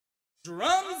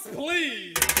Drums,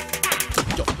 please.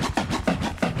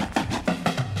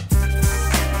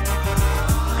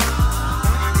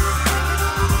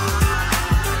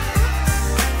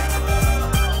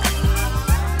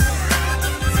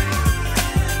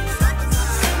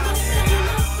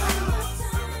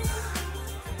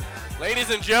 Ladies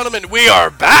and gentlemen, we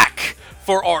are back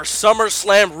for our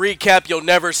SummerSlam recap. You'll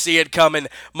never see it coming.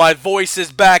 My voice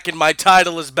is back and my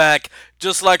title is back.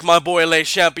 Just like my boy Le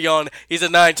Champion, he's a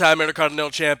 9-time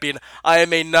Intercontinental Champion. I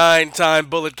am a 9-time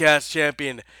Bullet Cast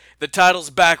Champion. The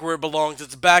title's back where it belongs.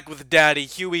 It's back with Daddy.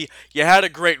 Huey, you had a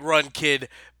great run, kid.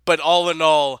 But all in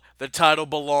all, the title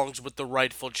belongs with the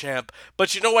rightful champ.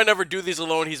 But you know I never do these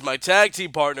alone. He's my tag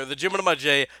team partner, the Jim to my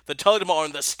J, the Tully to my R,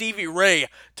 and the Stevie Ray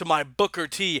to my Booker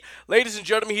T. Ladies and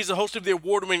gentlemen, he's the host of the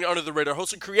award-winning Under the Radar,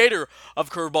 host and creator of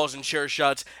Curveballs and Chair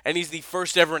Shots, and he's the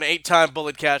first ever and 8-time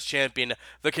Bullet Cast champion,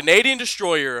 the Canadian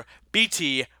Destroyer,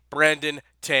 BT Brandon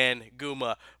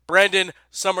Tanguma. Brandon,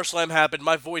 SummerSlam happened.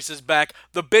 My voice is back.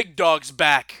 The big dog's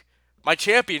back. My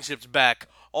championship's back.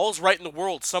 All's right in the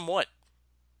world, somewhat.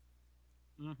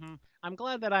 I'm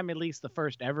glad that I'm at least the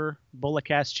first ever Bullet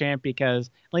Cast champ because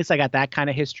at least I got that kind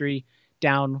of history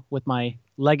down with my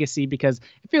legacy because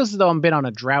it feels as though I've been on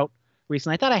a drought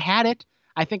recently. I thought I had it.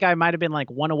 I think I might have been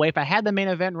like one away. If I had the main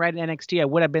event right in NXT, I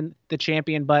would have been the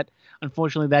champion, but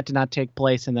unfortunately that did not take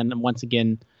place. And then once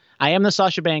again, I am the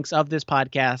Sasha Banks of this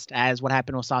podcast, as what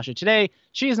happened with Sasha today.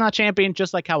 She is not champion,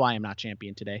 just like how I am not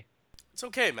champion today. It's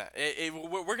okay, man.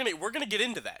 We're gonna get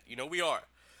into that. You know we are.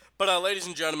 But ladies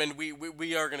and gentlemen,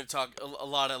 we are going to talk a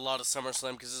lot of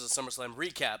SummerSlam because this is a SummerSlam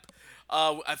recap.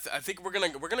 I think we're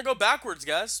gonna go backwards,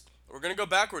 guys. We're gonna go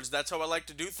backwards. That's how I like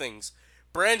to do things.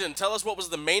 Brandon, tell us what was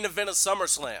the main event of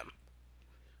SummerSlam.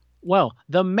 Well,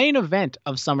 the main event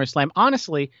of SummerSlam,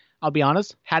 honestly, I'll be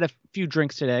honest, had a few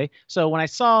drinks today. So when I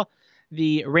saw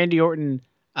the Randy Orton,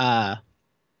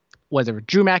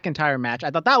 Drew McIntyre match,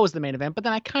 I thought that was the main event, but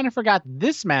then I kind of forgot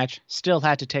this match still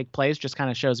had to take place. Just kind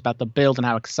of shows about the build and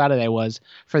how excited I was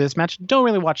for this match. Don't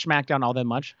really watch SmackDown all that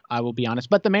much, I will be honest.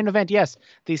 But the main event, yes,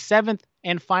 the 7th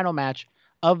and final match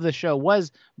of the show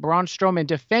was Braun Strowman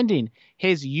defending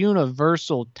his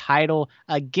Universal title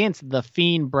against the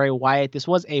Fiend Bray Wyatt. This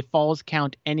was a Falls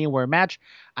Count Anywhere match.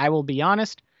 I will be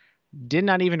honest, did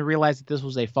not even realize that this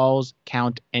was a Falls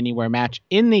Count Anywhere match.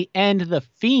 In the end, the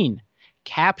Fiend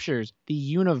captures the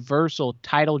Universal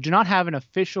title. Do not have an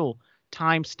official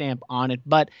timestamp on it,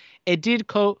 but it did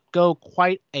go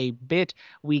quite a bit.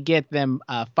 We get them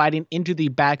fighting into the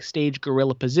backstage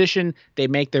gorilla position. They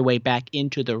make their way back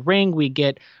into the ring. We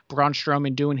get Braun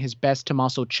Strowman doing his best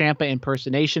Tommaso Ciampa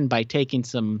impersonation by taking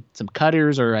some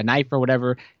cutters or a knife or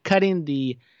whatever, cutting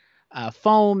the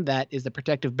foam that is the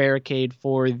protective barricade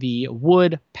for the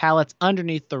wood pallets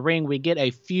underneath the ring. We get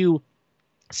a few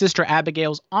Sister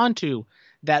Abigail's onto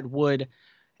that wood,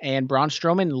 and Braun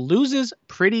Strowman loses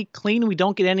pretty clean. We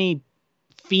don't get any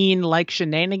Fiend-like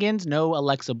shenanigans, no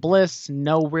Alexa Bliss,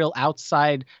 no real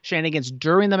outside shenanigans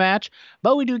during the match,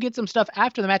 but we do get some stuff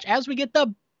after the match as we get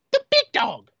the big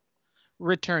dog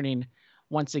returning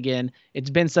once again. It's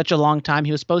been such a long time.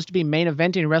 He was supposed to be main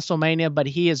eventing WrestleMania, but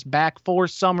he is back for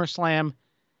SummerSlam.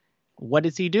 What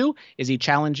does he do? Is he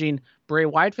challenging Bray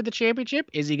Wyatt for the championship?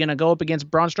 Is he going to go up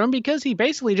against Braun Strowman? Because he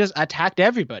basically just attacked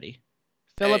everybody.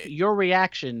 Phillip, your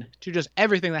reaction to just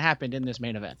everything that happened in this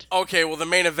main event. Okay, well, the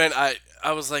main event,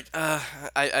 I was like,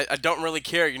 I don't really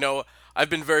care. You know, I've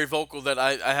been very vocal that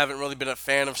I haven't really been a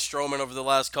fan of Strowman over the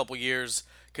last couple years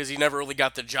because he never really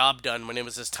got the job done when it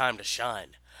was his time to shine.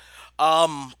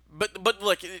 But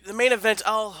look, the main event,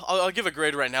 I'll give a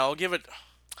grade right now. I'll give it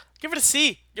a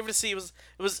C. Give it a C. It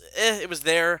was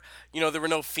there. You know, there were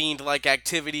no Fiend-like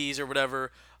activities or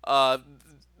whatever.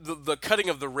 The cutting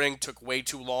of the ring took way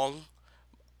too long.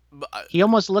 He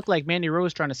almost looked like Mandy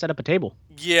Rose trying to set up a table.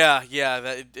 Yeah,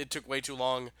 it took way too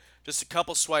long. Just a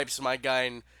couple swipes, my guy,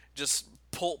 and just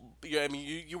pull. I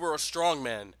mean, you were a strong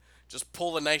man. Just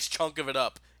pull a nice chunk of it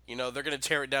up. You know, they're gonna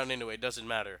tear it down anyway. It doesn't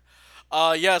matter.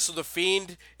 So the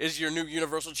Fiend is your new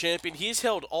Universal Champion. He's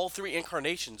held all 3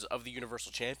 incarnations of the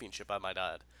Universal Championship, I might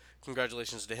add.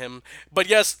 Congratulations to him. But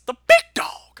yes, the big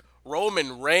dog,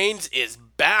 Roman Reigns, is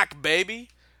back, baby.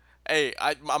 Hey,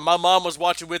 my mom was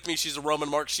watching with me. She's a Roman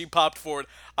mark. She popped for it.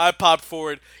 I popped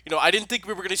for it. You know, I didn't think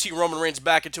we were going to see Roman Reigns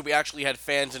back until we actually had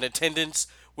fans in attendance,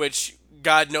 which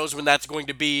God knows when that's going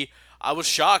to be. I was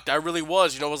shocked. I really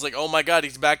was. You know, I was like, oh my God,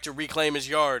 he's back to reclaim his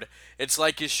yard. It's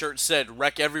like his shirt said,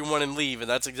 wreck everyone and leave, and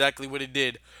that's exactly what he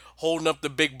did. Holding up the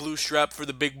big blue strap for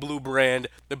the big blue brand.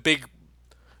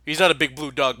 He's not a big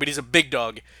blue dog, but he's a big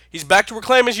dog. He's back to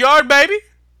reclaim his yard, baby.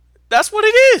 That's what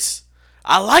it is.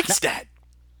 I likes that.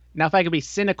 Now, if I could be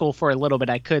cynical for a little bit,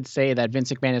 I could say that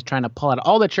Vince McMahon is trying to pull out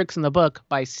all the tricks in the book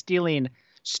by stealing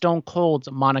Stone Cold's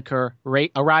moniker,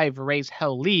 Arrive, Raise,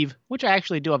 Hell, Leave, which I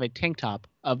actually do have a tank top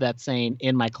of that saying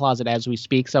in my closet as we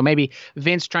speak. So maybe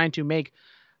Vince trying to make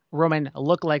Roman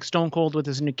look like Stone Cold with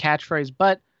his new catchphrase.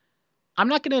 But I'm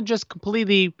not going to just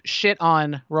completely shit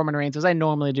on Roman Reigns as I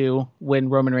normally do when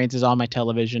Roman Reigns is on my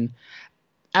television.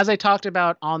 As I talked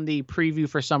about on the preview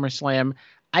for SummerSlam,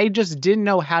 I just didn't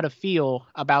know how to feel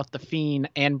about The Fiend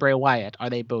and Bray Wyatt. Are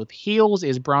they both heels?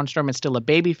 Is Braun Strowman still a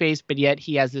babyface, but yet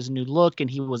he has this new look and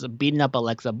he was beating up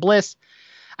Alexa Bliss?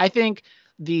 I think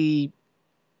the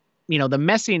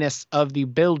messiness of the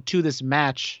build to this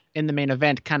match in the main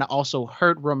event kind of also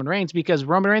hurt Roman Reigns because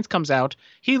Roman Reigns comes out.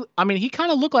 He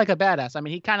kind of looked like a badass. I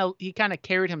mean, he kind of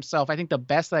carried himself. I think the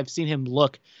best I've seen him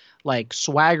look like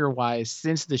swagger wise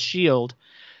since the Shield.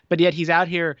 But yet he's out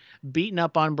here beating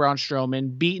up on Braun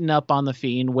Strowman, beating up on The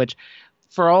Fiend, which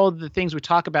for all the things we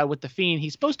talk about with The Fiend,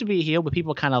 he's supposed to be a heel, but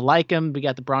people kind of like him. We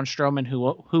got the Braun Strowman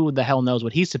who the hell knows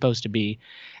what he's supposed to be.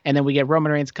 And then we get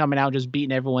Roman Reigns coming out just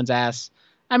beating everyone's ass.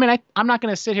 I mean, I'm not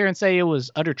going to sit here and say it was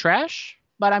utter trash,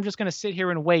 but I'm just going to sit here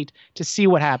and wait to see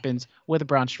what happens with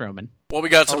Braun Strowman. Well, we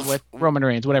got some with Roman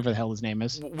Reigns, whatever the hell his name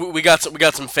is. We got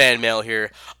some fan mail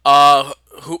here.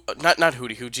 Who not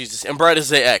Hootie Who Jesus and Brad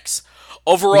is X.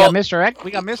 Overall, we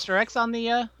got Mr. X on the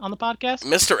podcast.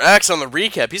 Mr. X on the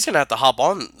recap. He's gonna have to hop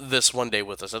on this one day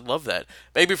with us. I'd love that.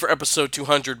 Maybe for episode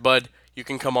 200, bud, you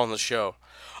can come on the show.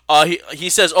 He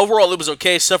says overall it was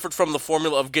okay. Suffered from the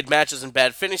formula of good matches and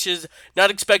bad finishes.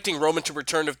 Not expecting Roman to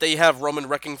return. If they have Roman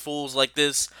wrecking fools like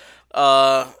this,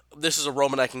 this is a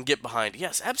Roman I can get behind.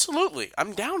 Yes, absolutely.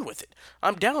 I'm down with it.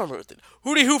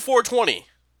 Hootie Who 420.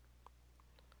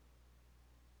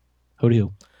 Hootie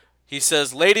Who. He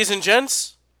says, ladies and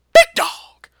gents, big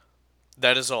dog.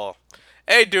 That is all.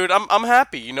 Hey, dude, I'm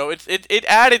happy. You know, it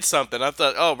added something. I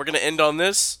thought, oh, we're gonna end on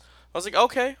this. I was like,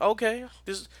 okay.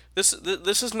 This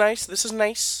is nice.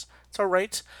 It's all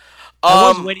right.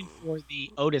 I was waiting for the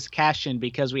Otis cash-in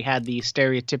because we had the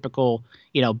stereotypical,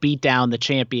 beat down the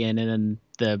champion and then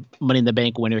the Money in the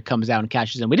Bank winner comes out and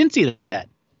cashes in. We didn't see that.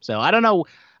 So I don't know.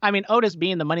 I mean, Otis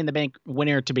being the Money in the Bank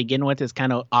winner to begin with is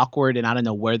kind of awkward, and I don't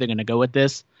know where they're going to go with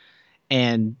this.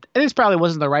 And this probably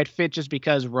wasn't the right fit just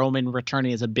because Roman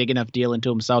returning is a big enough deal into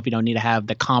himself. You don't need to have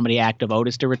the comedy act of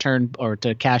Otis to return or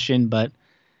to cash in, but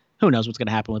who knows what's going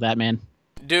to happen with that, man.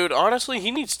 Dude, honestly,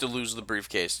 he needs to lose the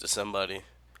briefcase to somebody.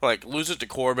 Like, lose it to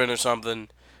Corbin or something.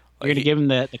 You're going to give him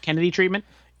the Kennedy treatment?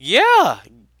 Yeah.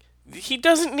 He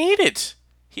doesn't need it.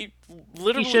 He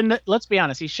literally... He shouldn't, let's be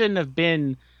honest, he shouldn't have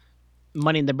been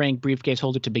Money in the Bank briefcase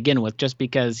holder to begin with just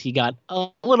because he got a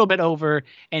little bit over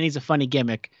and he's a funny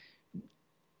gimmick.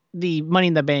 The Money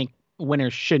in the Bank winner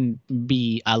shouldn't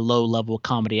be a low-level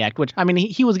comedy act, which, I mean,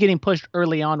 he was getting pushed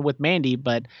early on with Mandy,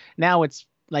 but now it's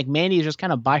like Mandy is just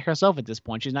kind of by herself at this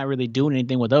point. She's not really doing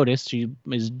anything with Otis. She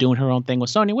is doing her own thing with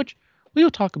Sonya, which we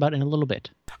will talk about in a little bit.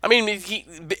 I mean,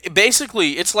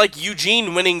 basically, it's like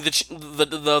Eugene winning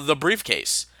the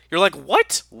briefcase. You're like,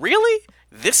 what? Really?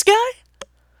 This guy?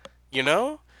 You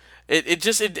know?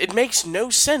 It makes no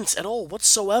sense at all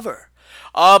whatsoever.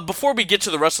 Before we get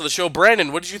to the rest of the show,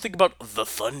 Brandon, what did you think about the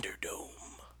Thunderdome?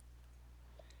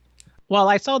 Well,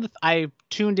 I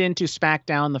tuned into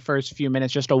SmackDown the first few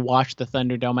minutes just to watch the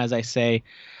Thunderdome, as I say.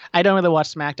 I don't really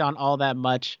watch SmackDown all that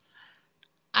much.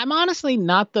 I'm honestly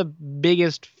not the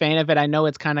biggest fan of it. I know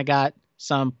it's kind of got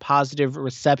some positive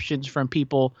receptions from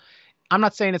people. I'm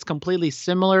not saying it's completely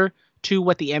similar to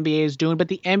what the NBA is doing, but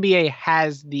the NBA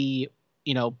has the,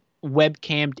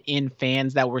 webcammed in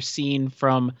fans that we're seeing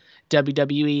from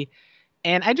WWE.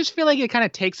 And I just feel like it kind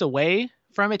of takes away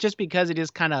from it just because it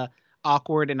is kind of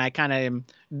awkward. And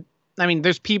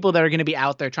there's people that are going to be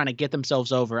out there trying to get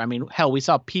themselves over. I mean, hell, we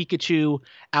saw Pikachu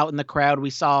out in the crowd.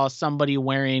 We saw somebody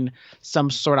wearing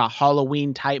some sort of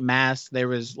Halloween type mask. There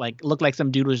was looked like some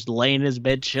dude was laying in his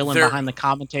bed chilling behind the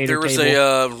commentator table.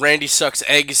 There was a Randy Sucks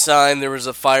Egg sign. There was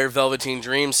a Fire Velveteen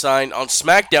Dream sign. On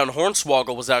SmackDown,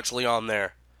 Hornswoggle was actually on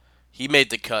there. He made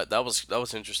the cut. That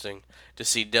was interesting to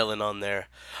see Dylan on there.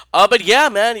 But yeah,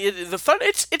 man,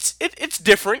 it's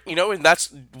different, and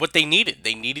that's what they needed.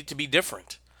 They needed to be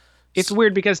different. It's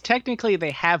weird because technically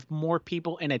they have more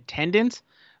people in attendance,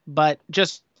 but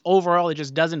just overall it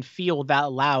just doesn't feel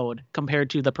that loud compared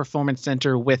to the Performance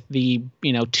Center with the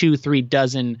 2-3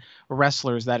 dozen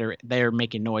wrestlers that are there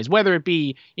making noise, whether it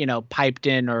be piped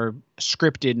in or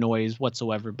scripted noise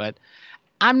whatsoever. But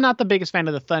I'm not the biggest fan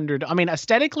of the Thunderdome. I mean,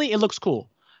 aesthetically, it looks cool,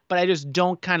 but I just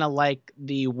don't kind of like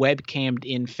the webcammed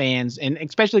in fans, and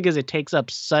especially because it takes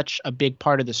up such a big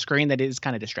part of the screen that it is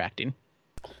kind of distracting.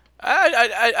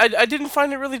 I didn't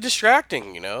find it really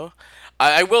distracting, you know.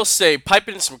 I will say, pipe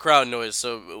in some crowd noise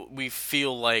so we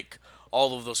feel like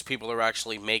all of those people are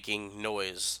actually making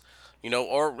noise, you know.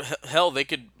 Or hell, they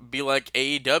could be like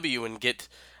AEW and get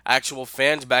actual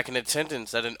fans back in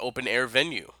attendance at an open air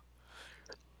venue.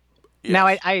 Now,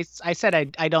 Yes. I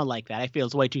said I don't like that. I feel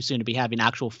it's way too soon to be having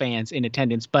actual fans in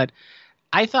attendance, but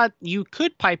I thought you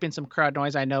could pipe in some crowd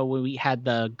noise. I know when we had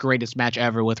the greatest match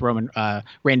ever with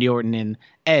Randy Orton and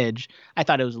Edge, I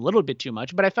thought it was a little bit too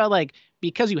much, but I felt like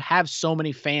because you have so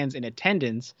many fans in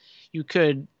attendance, you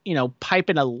could, pipe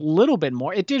in a little bit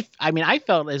more. It did. I mean, I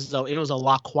felt as though it was a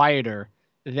lot quieter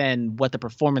than what the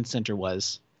Performance Center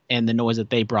was and the noise that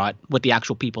they brought with the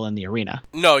actual people in the arena.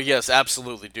 No, yes,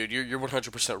 absolutely, dude. You're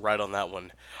 100% right on that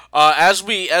one. As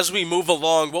we move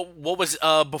along, what was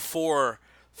before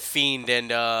Fiend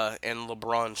and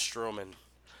LeBron Strowman?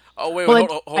 Oh Well, I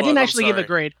hold on. didn't I'm actually give a sorry.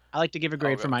 grade. I like to give a Oh,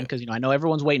 grade for mine okay. because I know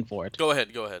everyone's waiting for it. Go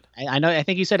ahead. Go ahead. I know. I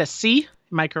think you said a C.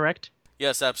 Am I correct?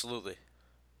 Yes, absolutely.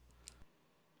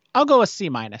 I'll go a C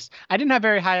minus. I didn't have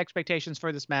very high expectations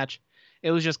for this match.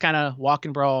 It was just kind of walk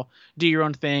and brawl, do your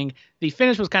own thing. The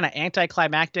finish was kind of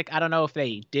anticlimactic. I don't know if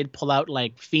they did pull out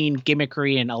like Fiend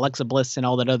gimmickry and Alexa Bliss and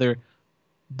all that other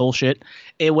bullshit.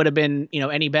 It would have been,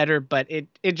 any better, but it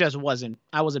just wasn't.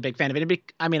 I was a big fan of it.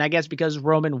 I mean, I guess because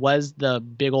Roman was the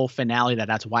big old finale,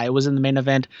 that's why it was in the main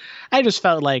event. I just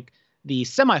felt like the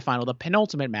semifinal, the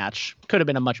penultimate match, could have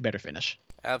been a much better finish.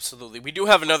 Absolutely. We do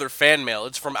have another fan mail.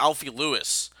 It's from Alfie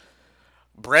Lewis.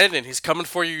 Brandon, he's coming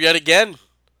for you yet again.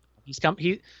 He's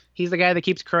the guy that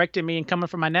keeps correcting me and coming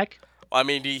for my neck. I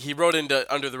mean, he wrote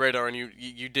into Under the Radar, and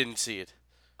you didn't see it.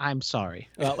 I'm sorry.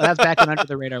 Well, that's back when Under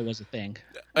the Radar was a thing.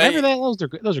 Remember Hey,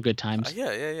 that? Those are good times.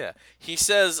 yeah. He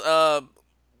says,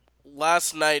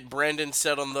 last night Brandon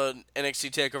said on the NXT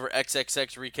Takeover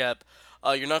XXX recap,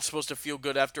 you're not supposed to feel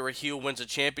good after a heel wins a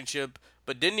championship,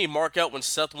 but didn't he mark out when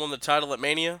Seth won the title at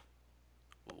Mania?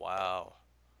 Wow.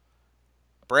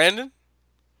 Brandon?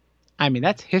 I mean,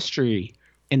 that's history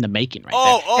in the making right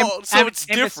there. So it's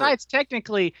And different. besides,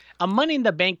 technically, a Money in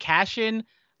the Bank cash in,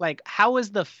 like, how are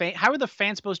the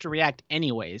fans supposed to react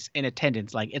anyways in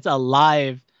attendance? Like, it's a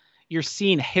live. You're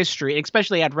seeing history,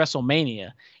 especially at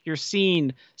WrestleMania. You're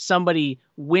seeing somebody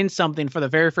win something for the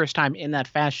very first time in that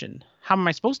fashion. How am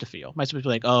I supposed to feel? Am I supposed to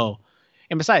be like, oh?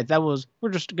 And besides, we're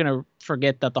just gonna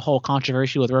forget that the whole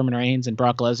controversy with Roman Reigns and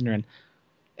Brock Lesnar and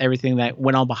everything that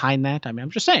went on behind that. I mean,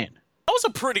 I'm just saying. That was a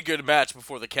pretty good match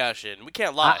before the cash in. We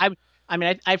can't lie. I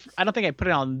mean, I don't think I put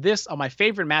it on my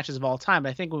favorite matches of all time, but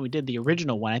I think when we did the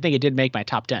original one, I think it did make my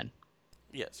top 10.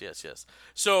 Yes.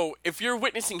 So, if you're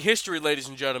witnessing history, ladies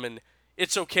and gentlemen,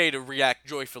 it's okay to react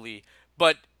joyfully,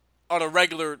 but on a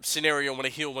regular scenario when a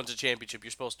heel wins a championship,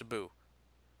 you're supposed to boo.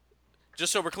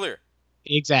 Just so we're clear.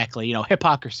 Exactly.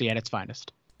 Hypocrisy at its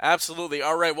finest. Absolutely.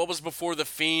 All right, what was before The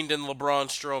Fiend and LeBron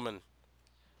Strowman?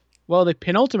 Well, the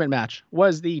penultimate match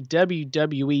was the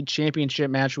WWE Championship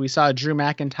match. We saw Drew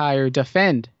McIntyre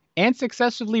defend and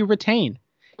successfully retain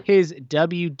his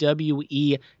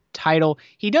WWE title.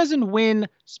 He doesn't win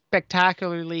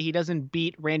spectacularly. He doesn't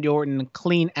beat Randy Orton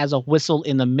clean as a whistle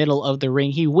in the middle of the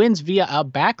ring. He wins via a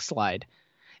backslide.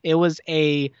 It was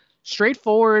a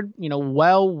straightforward,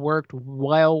 well worked,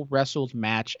 well wrestled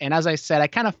match. And as I said, I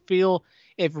kind of feel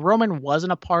if Roman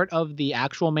wasn't a part of the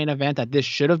actual main event, that this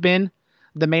should have been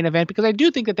the main event, because I do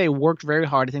think that they worked very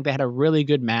hard. I think they had a really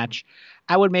good match.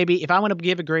 I would maybe, if I want to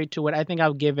give a grade to it, I think I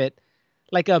would give it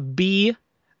like a B.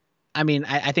 I mean,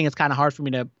 I think it's kind of hard for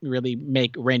me to really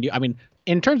make Randy. I mean,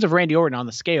 in terms of Randy Orton on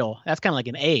the scale, that's kind of like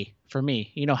an A for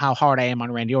me. You know how hard I am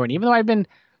on Randy Orton, even though I've been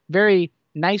very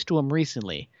nice to him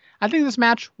recently. I think this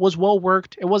match was well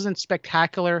worked. It wasn't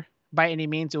spectacular by any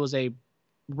means. It was a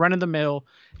run-of-the-mill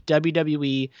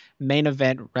WWE main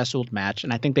event wrestled match,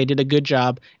 and I think they did a good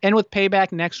job. And with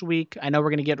Payback next week, I know we're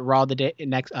gonna get Raw the day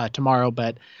next tomorrow,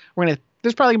 but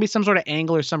there's probably gonna be some sort of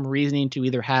angle or some reasoning to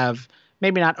either have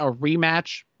maybe not a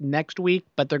rematch next week,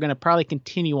 but they're gonna probably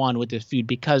continue on with this feud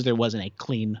because there wasn't a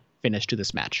clean finish to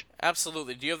this match.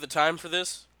 Absolutely. Do you have the time for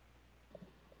this?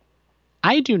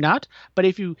 I do not, but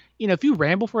if you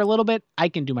ramble for a little bit, I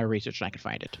can do my research and I can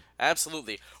find it.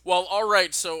 Absolutely. Well, all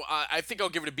right. So I think I'll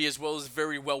give it a B as well. As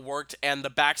very well worked, and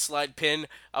the backslide pin.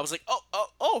 I was like,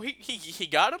 he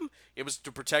got him. It was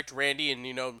to protect Randy,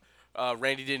 and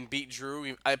Randy didn't beat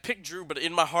Drew. I picked Drew, but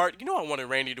in my heart, I wanted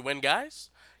Randy to win,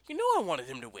 guys. I wanted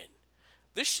him to win.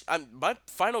 My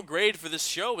final grade for this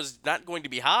show is not going to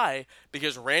be high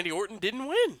because Randy Orton didn't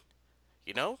win.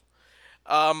 You know.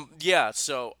 Yeah.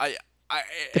 So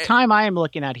The time I am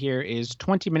looking at here is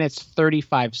 20 minutes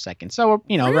 35 seconds. So,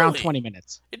 around really? 20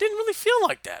 minutes. It didn't really feel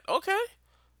like that.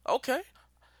 Okay.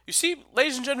 You see,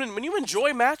 ladies and gentlemen, when you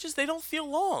enjoy matches, they don't feel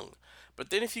long. But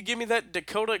then if you give me that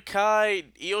Dakota Kai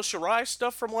Io Shirai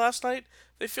stuff from last night,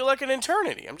 they feel like an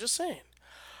eternity. I'm just saying.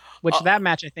 Which that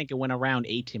match, I think it went around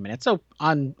 18 minutes. So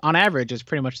on average, it's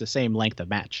pretty much the same length of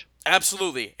match.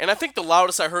 Absolutely. And I think the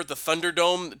loudest I heard the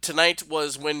Thunderdome tonight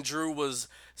was when Drew was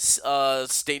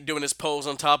doing his pose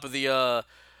on top of the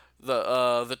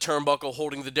turnbuckle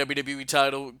holding the WWE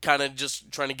title, kind of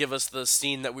just trying to give us the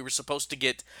scene that we were supposed to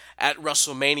get at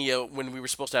WrestleMania when we were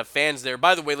supposed to have fans there.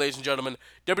 By the way, ladies and gentlemen,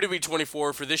 WWE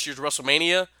 24 for this year's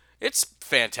WrestleMania, it's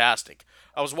fantastic.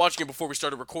 I was watching it before we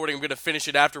started recording. I'm going to finish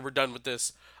it after we're done with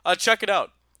this. Check it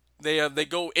out. They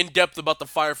go in depth about the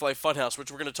Firefly Funhouse, which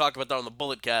we're going to talk about that on the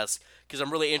Bullet Cast, because I'm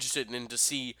really interested in to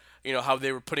see how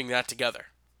they were putting that together.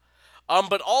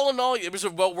 But all in all, it was a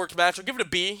well-worked match. I'll give it a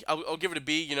B. I'll give it a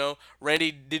B.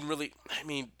 Randy didn't really. I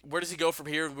mean, where does he go from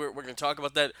here? We're going to talk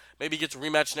about that. Maybe he gets a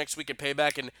rematch next week at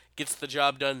Payback and gets the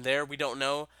job done there. We don't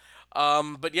know.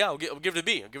 But yeah, I'll give it a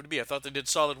B. I'll give it a B. I thought they did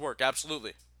solid work.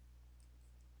 Absolutely.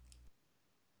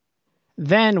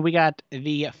 Then we got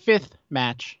the fifth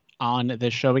match on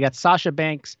this show. We got Sasha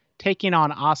Banks taking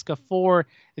on Asuka for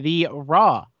the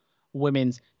Raw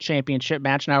Women's Championship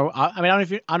match. Now, I mean, I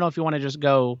don't know if you want to just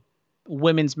go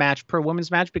women's match per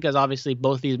women's match, because obviously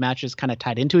both these matches kind of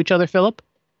tied into each other, Philip.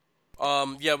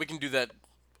 Yeah, we can do that.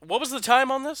 What was the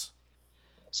time on this?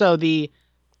 So the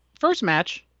first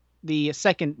match, the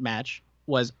second match,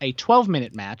 was a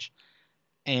 12-minute match.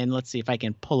 And let's see if I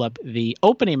can pull up the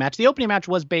opening match. The opening match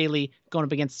was Bayley going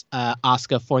up against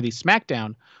Asuka for the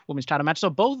SmackDown Women's title match. So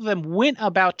both of them went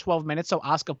about 12 minutes. So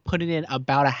Asuka put it in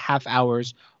about a half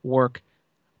hour's work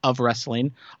of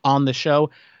wrestling on the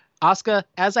show. Asuka,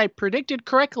 as I predicted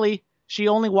correctly, she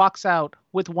only walks out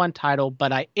with one title,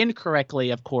 but I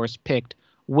incorrectly, of course, picked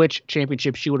which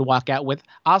championship she would walk out with.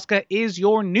 Asuka is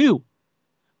your new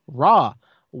Raw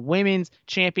Women's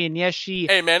Champion. Yes, she...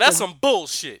 Hey, man, that's some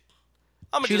bullshit.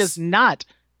 She does not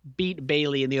beat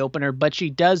Bayley in the opener, but she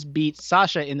does beat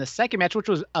Sasha in the second match, which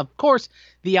was, of course,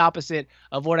 the opposite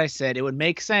of what I said. It would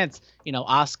make sense.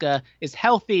 Asuka is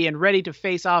healthy and ready to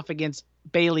face off against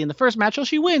Bayley in the first match. Well,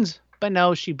 she wins. But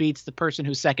no, she beats the person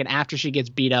who's second after she gets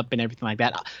beat up and everything like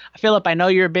that. Philip, I know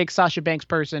you're a big Sasha Banks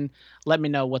person. Let me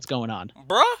know what's going on.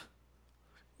 Bruh?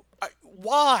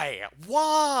 Why?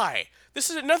 Why? This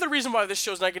is another reason why this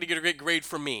show's not going to get a great grade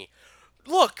from me.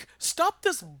 Look, stop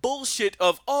this bullshit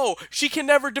of, she can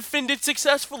never defend it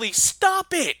successfully.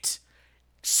 Stop it!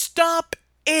 Stop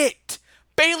it!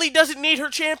 Bayley doesn't need her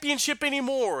championship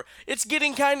anymore. It's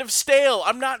getting kind of stale.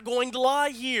 I'm not going to lie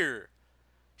here.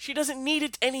 She doesn't need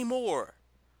it anymore.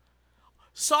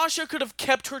 Sasha could have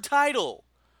kept her title.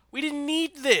 We didn't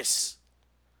need this.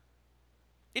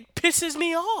 It pisses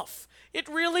me off. It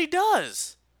really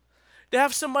does. To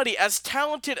have somebody as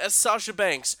talented as Sasha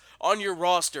Banks on your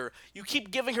roster, you keep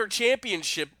giving her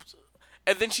championships,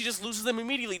 and then she just loses them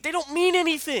immediately. They don't mean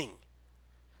anything.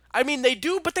 I mean, they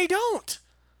do, but they don't.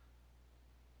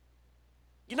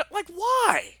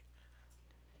 Why?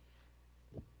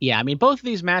 Yeah, I mean, both of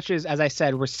these matches, as I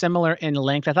said, were similar in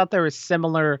length. I thought they were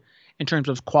similar in terms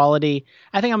of quality.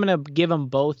 I think I'm going to give them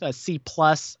both a C+.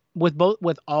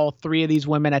 With all three of these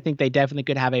women, I think they definitely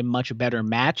could have a much better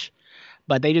match.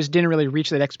 But they just didn't really reach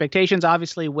their expectations.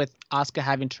 Obviously, with Asuka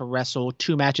having to wrestle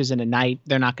 2 matches in a night,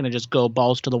 they're not going to just go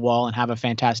balls to the wall and have a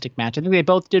fantastic match. I think they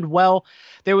both did well.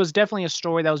 There was definitely a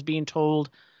story that was being told.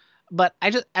 But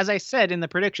as I said in the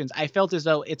predictions, I felt as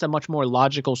though it's a much more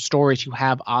logical story to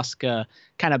have Asuka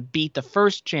kind of beat the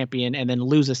first champion and then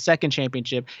lose a second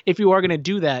championship. If you are going to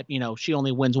do that, she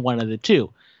only wins one of the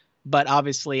two. But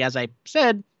obviously, as I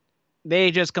said,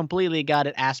 they just completely got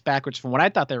it ass backwards from what I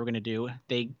thought they were going to do.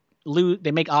 They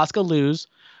make Asuka lose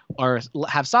or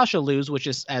have Sasha lose, which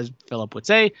is, as Philip would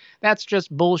say, that's just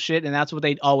bullshit, and that's what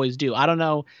they always do. I don't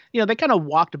know. They kind of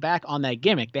walked back on that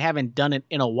gimmick. They haven't done it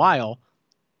in a while.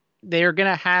 They're going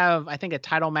to have, I think, a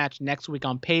title match next week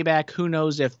on Payback. Who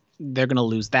knows if they're going to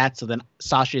lose that, so then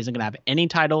Sasha isn't going to have any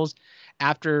titles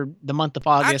after the month of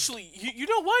August. Actually, you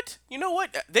know what? You know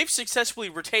what? They've successfully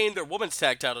retained their women's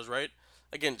tag titles, right?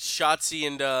 Against Shotzi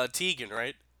and Tegan,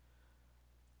 right?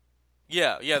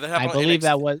 Yeah, that happened. I believe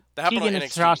that was Tegan and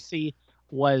Shotzi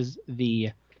was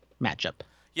the matchup.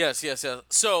 Yes.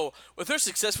 So, with her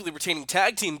successfully retaining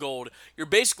tag team gold, you're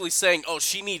basically saying,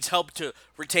 she needs help to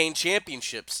retain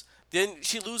championships. Then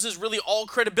she loses really all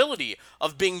credibility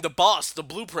of being the boss, the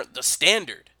blueprint, the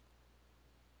standard.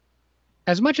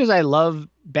 As much as I love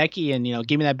Becky and,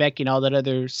 give me that Becky and all that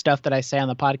other stuff that I say on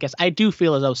the podcast, I do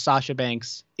feel as though Sasha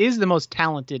Banks is the most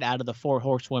talented out of the 4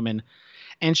 horsewomen.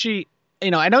 And she,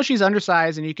 I know she's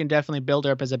undersized and you can definitely build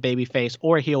her up as a baby face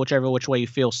or a heel, which way you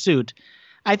feel suit.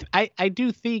 I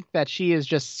do think that she is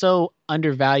just so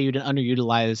undervalued and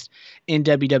underutilized in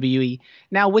WWE.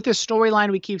 Now, with the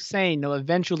storyline, we keep saying, no,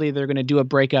 eventually they're going to do a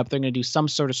breakup. They're going to do some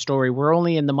sort of story. We're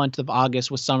only in the month of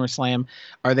August with SummerSlam.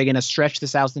 Are they going to stretch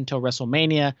this out until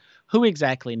WrestleMania? Who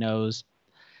exactly knows?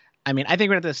 I mean, I think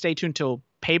we're going to have to stay tuned till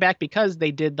Payback because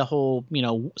they did the whole,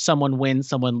 someone wins,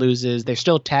 someone loses. They're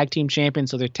still tag team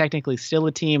champions, so they're technically still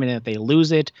a team. And if they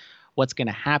lose it, what's going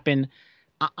to happen?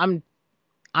 I'm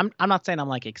I'm not saying I'm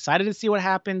like excited to see what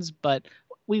happens, but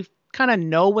we kind of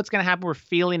know what's going to happen. We're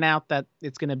feeling out that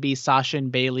it's going to be Sasha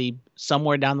and Bailey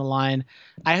somewhere down the line.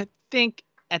 I think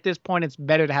at this point it's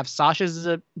better to have Sasha as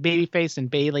a babyface and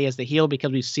Bailey as the heel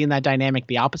because we've seen that dynamic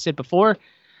the opposite before.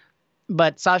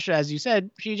 But Sasha, as you said,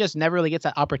 she just never really gets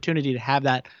that opportunity to have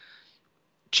that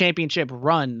championship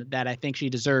run that I think she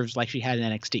deserves, like she had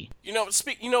in NXT. You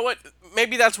know what?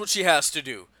 Maybe that's what she has to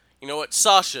do. You know what,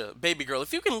 Sasha, baby girl,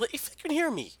 if you can hear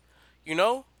me,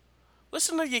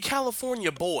 listen to your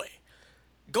California boy.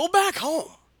 Go back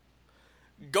home.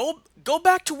 Go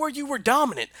back to where you were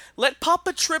dominant. Let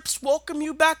Papa Trips welcome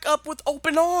you back up with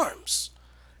open arms.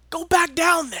 Go back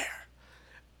down there.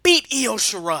 Beat Io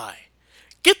Shirai.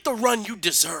 Get the run you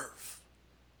deserve.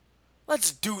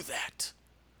 Let's do that.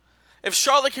 If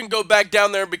Charlotte can go back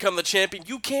down there and become the champion,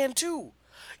 you can too.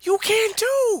 You can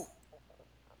too.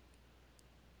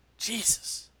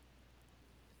 Jesus.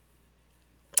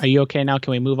 Are you okay now?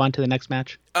 Can we move on to the next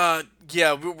match?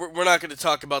 Yeah, we're not going to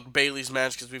talk about Bailey's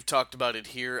match because we've talked about it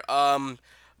here.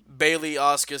 Bailey,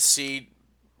 Asuka, C.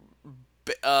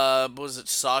 What was it?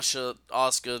 Sasha,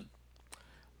 Asuka,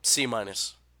 C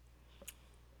minus.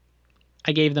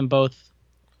 I gave them both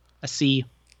a C,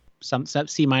 some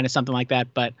C minus, something like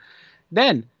that. But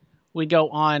then we go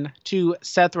on to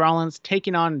Seth Rollins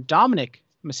taking on Dominic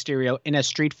Mysterio in a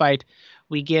street fight.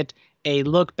 We get a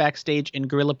look backstage in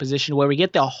gorilla position where we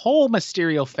get the whole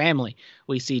Mysterio family.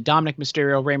 We see Dominic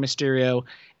Mysterio, Rey Mysterio,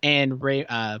 and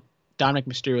Dominic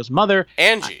Mysterio's mother.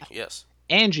 Angie, yes.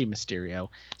 Angie Mysterio.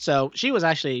 So she was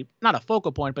actually not a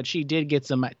focal point, but she did get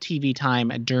some TV time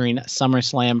during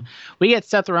SummerSlam. We get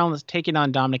Seth Rollins taking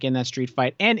on Dominic in that street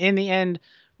fight. And in the end,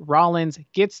 Rollins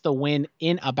gets the win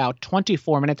in about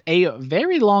 24 minutes. A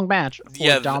very long match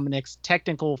for Dominic's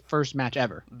technical first match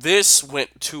ever. This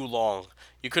went too long.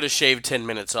 You could have shaved 10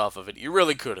 minutes off of it. You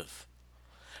really could have.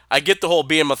 I get the whole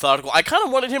being methodical. I kind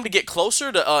of wanted him to get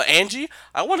closer to Angie.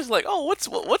 I wanted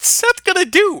to what's Seth gonna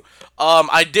do?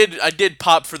 I did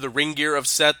pop for the ring gear of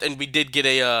Seth, and we did get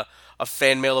a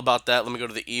fan mail about that. Let me go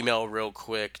to the email real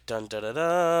quick. Dun da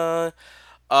da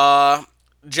da.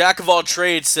 Jack of all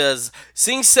trades says,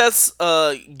 seeing Seth's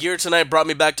gear tonight brought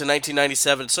me back to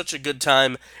 1997. Such a good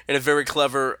time and a very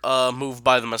clever move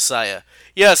by the Messiah.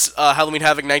 Yes, Halloween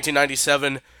Havoc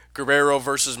 1997. Guerrero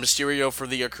versus Mysterio for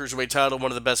the Cruiserweight title. One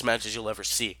of the best matches you'll ever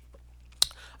see.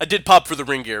 I did pop for the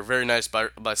ring gear. Very nice by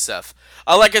Seth.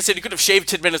 Like I said, you could have shaved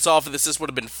 10 minutes off of this. This would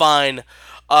have been fine.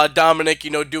 Dominic,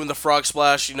 doing the frog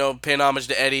splash, paying homage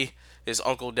to Eddie, his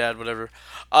uncle, dad, whatever.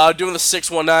 Doing the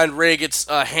 619. Ray gets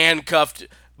handcuffed.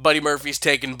 Buddy Murphy's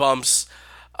taking bumps.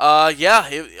 All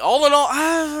in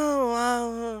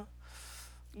all,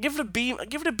 give it a B.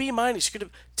 Give it a B minus. You could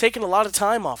have taken a lot of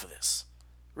time off of this.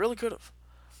 Really could have.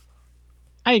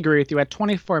 I agree with you. At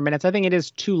 24 minutes, I think it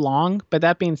is too long. But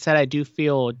that being said, I do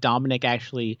feel Dominic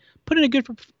actually put in a good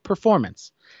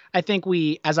performance. I think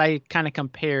as I kind of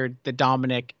compared the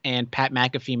Dominic and Pat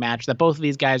McAfee match, that both of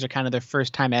these guys are kind of their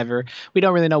first time ever. We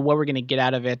don't really know what we're going to get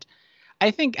out of it. I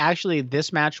think actually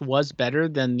this match was better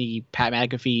than the Pat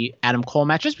McAfee Adam Cole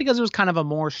match just because it was kind of a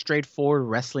more straightforward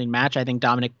wrestling match. I think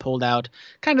Dominic pulled out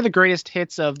kind of the greatest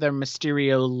hits of their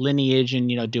Mysterio lineage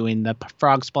and, doing the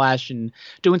frog splash and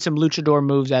doing some luchador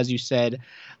moves, as you said.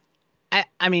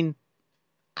 I mean,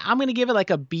 I'm going to give it like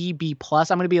a B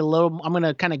plus. I'm going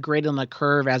to kind of grade it on the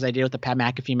curve as I did with the Pat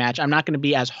McAfee match. I'm not going to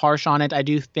be as harsh on it. I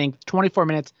do think 24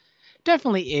 minutes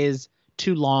definitely is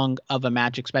too long of a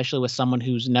match, especially with someone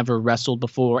who's never wrestled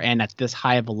before and at this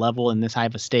high of a level and this high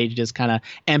of a stage. It is kind of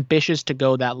ambitious to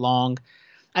go that long.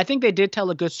 I think they did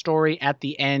tell a good story at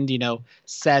the end.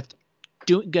 Seth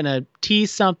gonna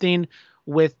tease something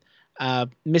with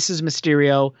Mrs.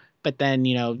 Mysterio, but then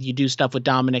you do stuff with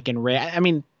Dominic and Ray. I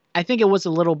mean, I think it was a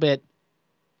little bit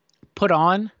put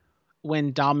on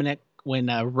when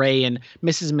Ray and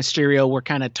Mrs. Mysterio were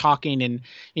kind of talking and,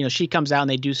 she comes out and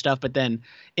they do stuff. But then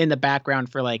in the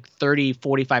background for like 30,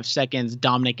 45 seconds,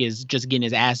 Dominic is just getting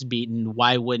his ass beaten.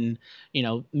 Why wouldn't,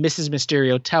 Mrs.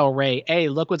 Mysterio tell Ray, hey,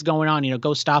 look what's going on,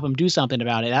 go stop him, do something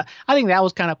about it. I think that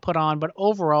was kind of put on. But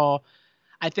overall,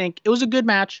 I think it was a good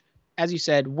match. As you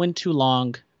said, went too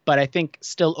long. But I think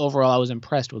still overall, I was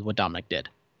impressed with what Dominic did.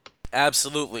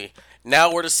 Absolutely.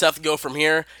 Now where does Seth go from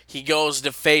here? He goes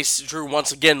to face Drew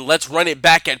once again. Let's run it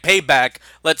back at Payback.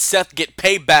 Let Seth get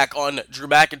payback on Drew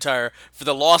McIntyre for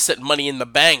the loss at Money in the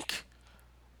Bank.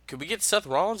 Could we get Seth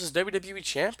Rollins as WWE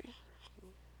champion?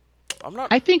 I'm not.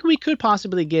 I think we could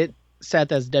possibly get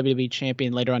Seth as WWE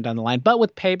champion later on down the line, but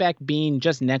with Payback being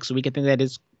just next week, I think that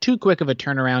is too quick of a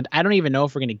turnaround. I don't even know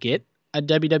if we're going to get a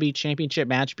WWE championship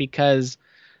match because,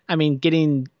 I mean,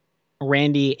 getting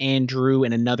Randy and Drew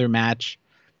in another match,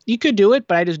 you could do it,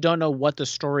 but I just don't know what the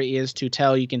story is to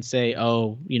tell. You can say,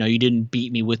 oh, you didn't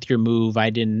beat me with your move.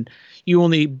 You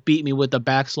only beat me with the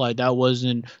backslide. That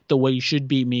wasn't the way you should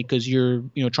beat me because you're,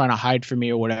 trying to hide from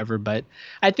me or whatever. But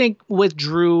I think with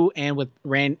Drew and with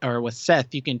with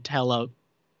Seth, you can tell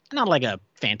not like a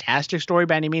fantastic story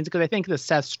by any means, because I think the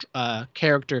Seth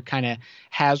character kind of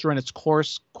has run its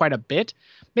course quite a bit.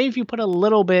 Maybe if you put a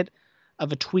little bit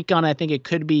of a tweak on it, I think it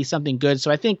could be something good. So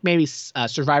I think maybe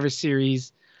Survivor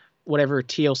Series, whatever,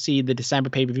 TLC, the December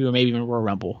pay-per-view, or maybe even Royal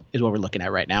Rumble is what we're looking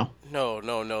at right now. No.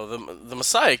 The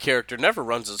Messiah character never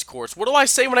runs its course. What do I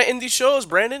say when I end these shows,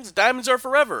 Brandon? Diamonds are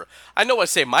forever. I know I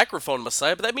say microphone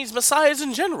Messiah, but that means Messiahs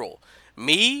in general.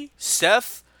 Me,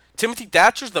 Seth, Timothy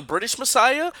Thatcher's the British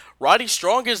Messiah. Roddy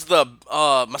Strong is the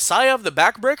Messiah of the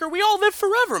Backbreaker. We all live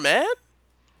forever, man.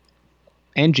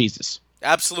 And Jesus.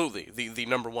 Absolutely, the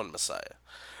number one Messiah.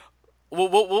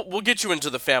 We'll get you into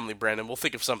the family, Brandon. We'll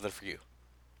think of something for you.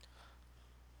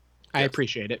 I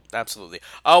appreciate it. Absolutely.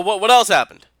 What else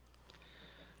happened?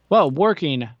 Well,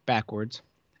 working backwards,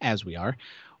 as we are,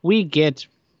 we get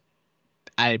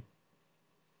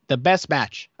the best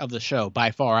match of the show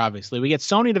by far, obviously. We get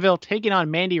Sonya Deville taking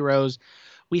on Mandy Rose.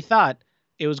 We thought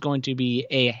it was going to be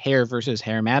a hair versus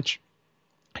hair match.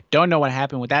 I don't know what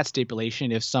happened with that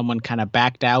stipulation, if someone kind of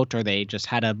backed out or they just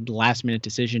had a last-minute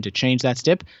decision to change that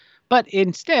stip. But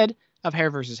instead of hair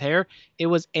versus hair, it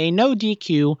was a no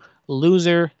DQ,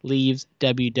 loser leaves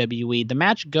WWE. The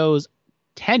match goes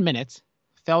 10 minutes.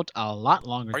 Felt a lot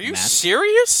longer than that. Are you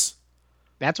serious?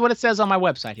 That's what it says on my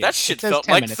website here. That shit felt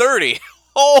like minutes. 30.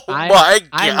 Oh my God.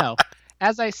 I know.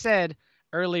 As I said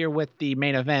earlier with the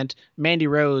main event, Mandy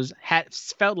Rose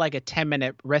felt like a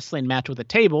 10-minute wrestling match with a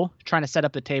table, trying to set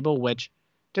up the table, which,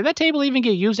 did that table even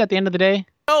get used at the end of the day?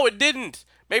 No, it didn't.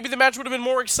 Maybe the match would have been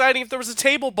more exciting if there was a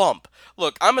table bump.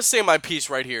 Look, I'm going to say my piece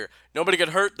right here. Nobody got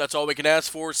hurt. That's all we can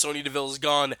ask for. Sonya Deville is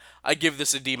gone. I give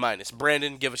this a D-.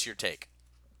 Brandon, give us your take.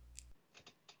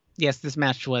 Yes, this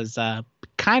match was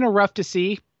kind of rough to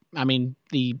see. I mean,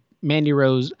 the Mandy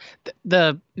Rose,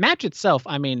 the match itself,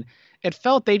 I mean, it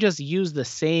felt they just used the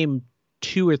same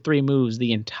 2 or 3 moves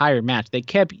the entire match. They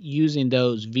kept using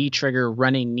those V-trigger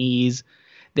running knees.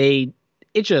 It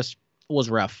just was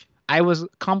rough. I was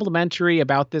complimentary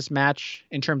about this match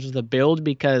in terms of the build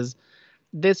because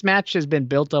this match has been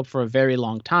built up for a very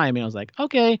long time. And I was like,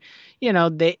 okay,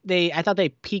 I thought they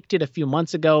peaked it a few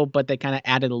months ago, but they kind of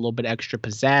added a little bit extra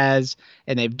pizzazz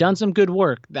and they've done some good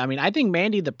work. I mean, I think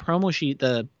Mandy,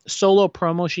 the solo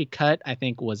promo she cut, I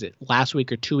think, was it last week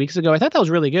or 2 weeks ago? I thought that was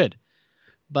really good,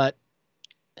 but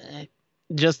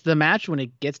just the match, when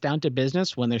it gets down to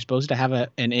business, when they're supposed to have an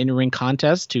in-ring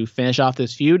contest to finish off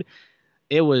this feud,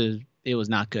 it was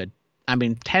not good. I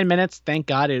mean, 10 minutes, thank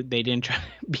God they didn't try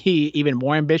to be even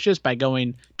more ambitious by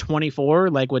going 24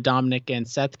 like what Dominic and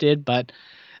Seth did, but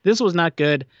this was not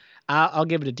good. I'll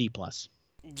give it a D+.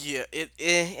 Yeah,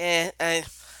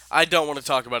 I don't want to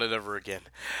talk about it ever again.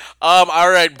 All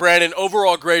right, Brandon,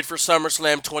 overall grade for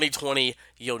SummerSlam 2020,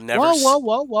 you'll never...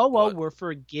 Whoa. We're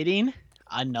forgetting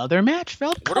another match,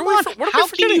 Phillip. Come on. How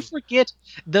can you forget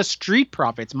the Street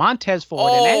Profits, Montez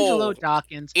Ford and Angelo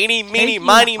Dawkins? Eeny, meeny,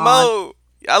 miny, mo.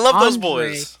 I love those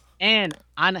boys. And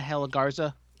Angel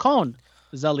Garza con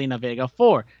Zelina Vega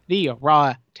for the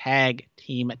Raw Tag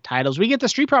Team titles. We get the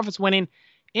Street Profits winning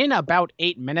in about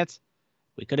 8 minutes.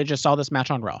 We could have just saw this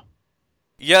match on Raw.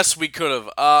 Yes, we could have.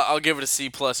 I'll give it a C+.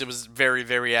 It was very,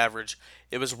 very average.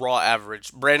 It was Raw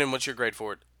average. Brandon, what's your grade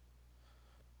for it?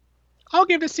 I'll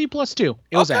give it a C+ too.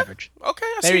 It was average. Okay,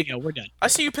 there you go. We're done. I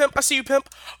see you, pimp.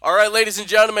 All right, ladies and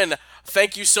gentlemen,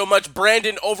 thank you so much.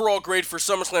 Brandon, overall grade for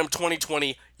SummerSlam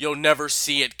 2020, you'll never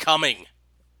see it coming.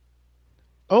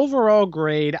 Overall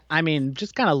grade, I mean,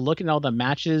 just kind of looking at all the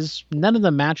matches, none of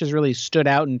the matches really stood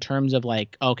out in terms of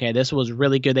like, okay, this was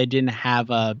really good. They didn't have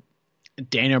a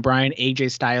Daniel Bryan,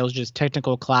 AJ Styles, just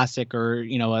technical classic or,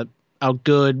 a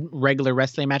good regular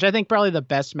wrestling match. I think probably the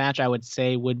best match I would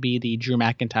say would be the Drew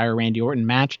McIntyre Randy Orton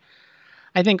match.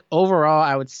 I think overall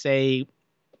I would say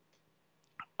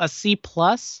a C+.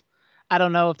 I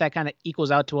don't know if that kind of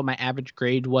equals out to what my average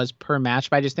grade was per match,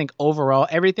 but I just think overall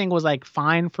everything was like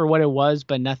fine for what it was,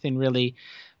 but nothing really.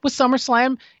 With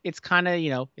SummerSlam, it's kind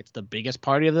of, it's the biggest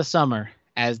party of the summer,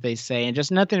 as they say, and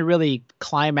just nothing really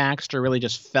climaxed or really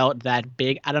just felt that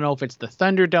big. I don't know if it's the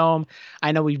Thunderdome.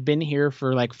 I know we've been here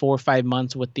for like 4 or 5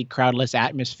 months with the crowdless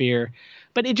atmosphere,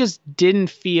 but it just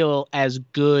didn't feel as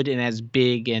good and as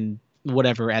big and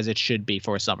whatever as it should be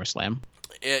for a SummerSlam.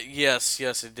 Yes,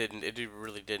 it didn't. It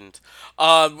really didn't.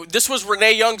 This was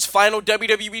Renee Young's final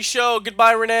WWE show.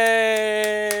 Goodbye,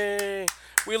 Renee.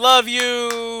 We love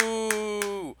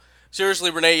you. Seriously,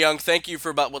 Renee Young, thank you for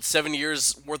about, 7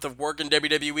 years worth of work in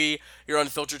WWE, your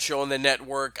unfiltered show on the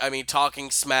network. I mean, talking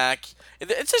smack.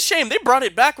 It's a shame. They brought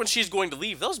it back when she's going to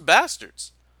leave. Those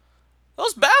bastards.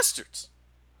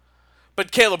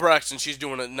 But Kayla Braxton, she's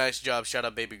doing a nice job. Shout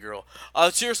out, baby girl.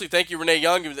 Seriously, thank you, Renee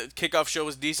Young. The kickoff show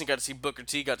was decent. Got to see Booker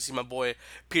T. Got to see my boy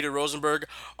Peter Rosenberg.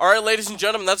 All right, ladies and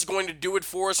gentlemen, that's going to do it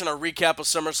for us in our recap of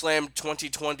SummerSlam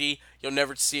 2020. You'll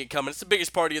never see it coming. It's the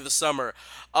biggest party of the summer.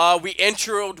 We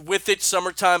introed with it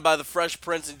Summertime by the Fresh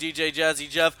Prince and DJ Jazzy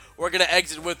Jeff. We're going to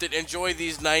exit with it. Enjoy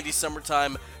these 90s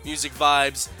summertime music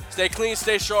vibes. Stay clean,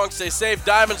 stay strong, stay safe.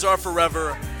 Diamonds are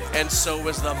forever, and so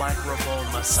is the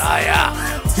microphone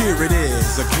messiah. Here it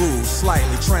is, a groove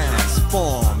slightly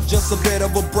transformed. Just a bit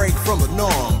of a break from the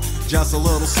norm. Just a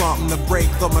little something to break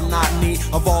the monotony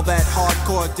of all that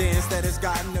hardcore dance that has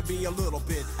gotten to be a little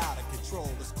bit out of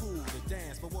control. It's cool to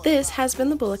dance, but This has been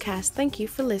the Bulletcast. Thank you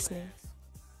for listening.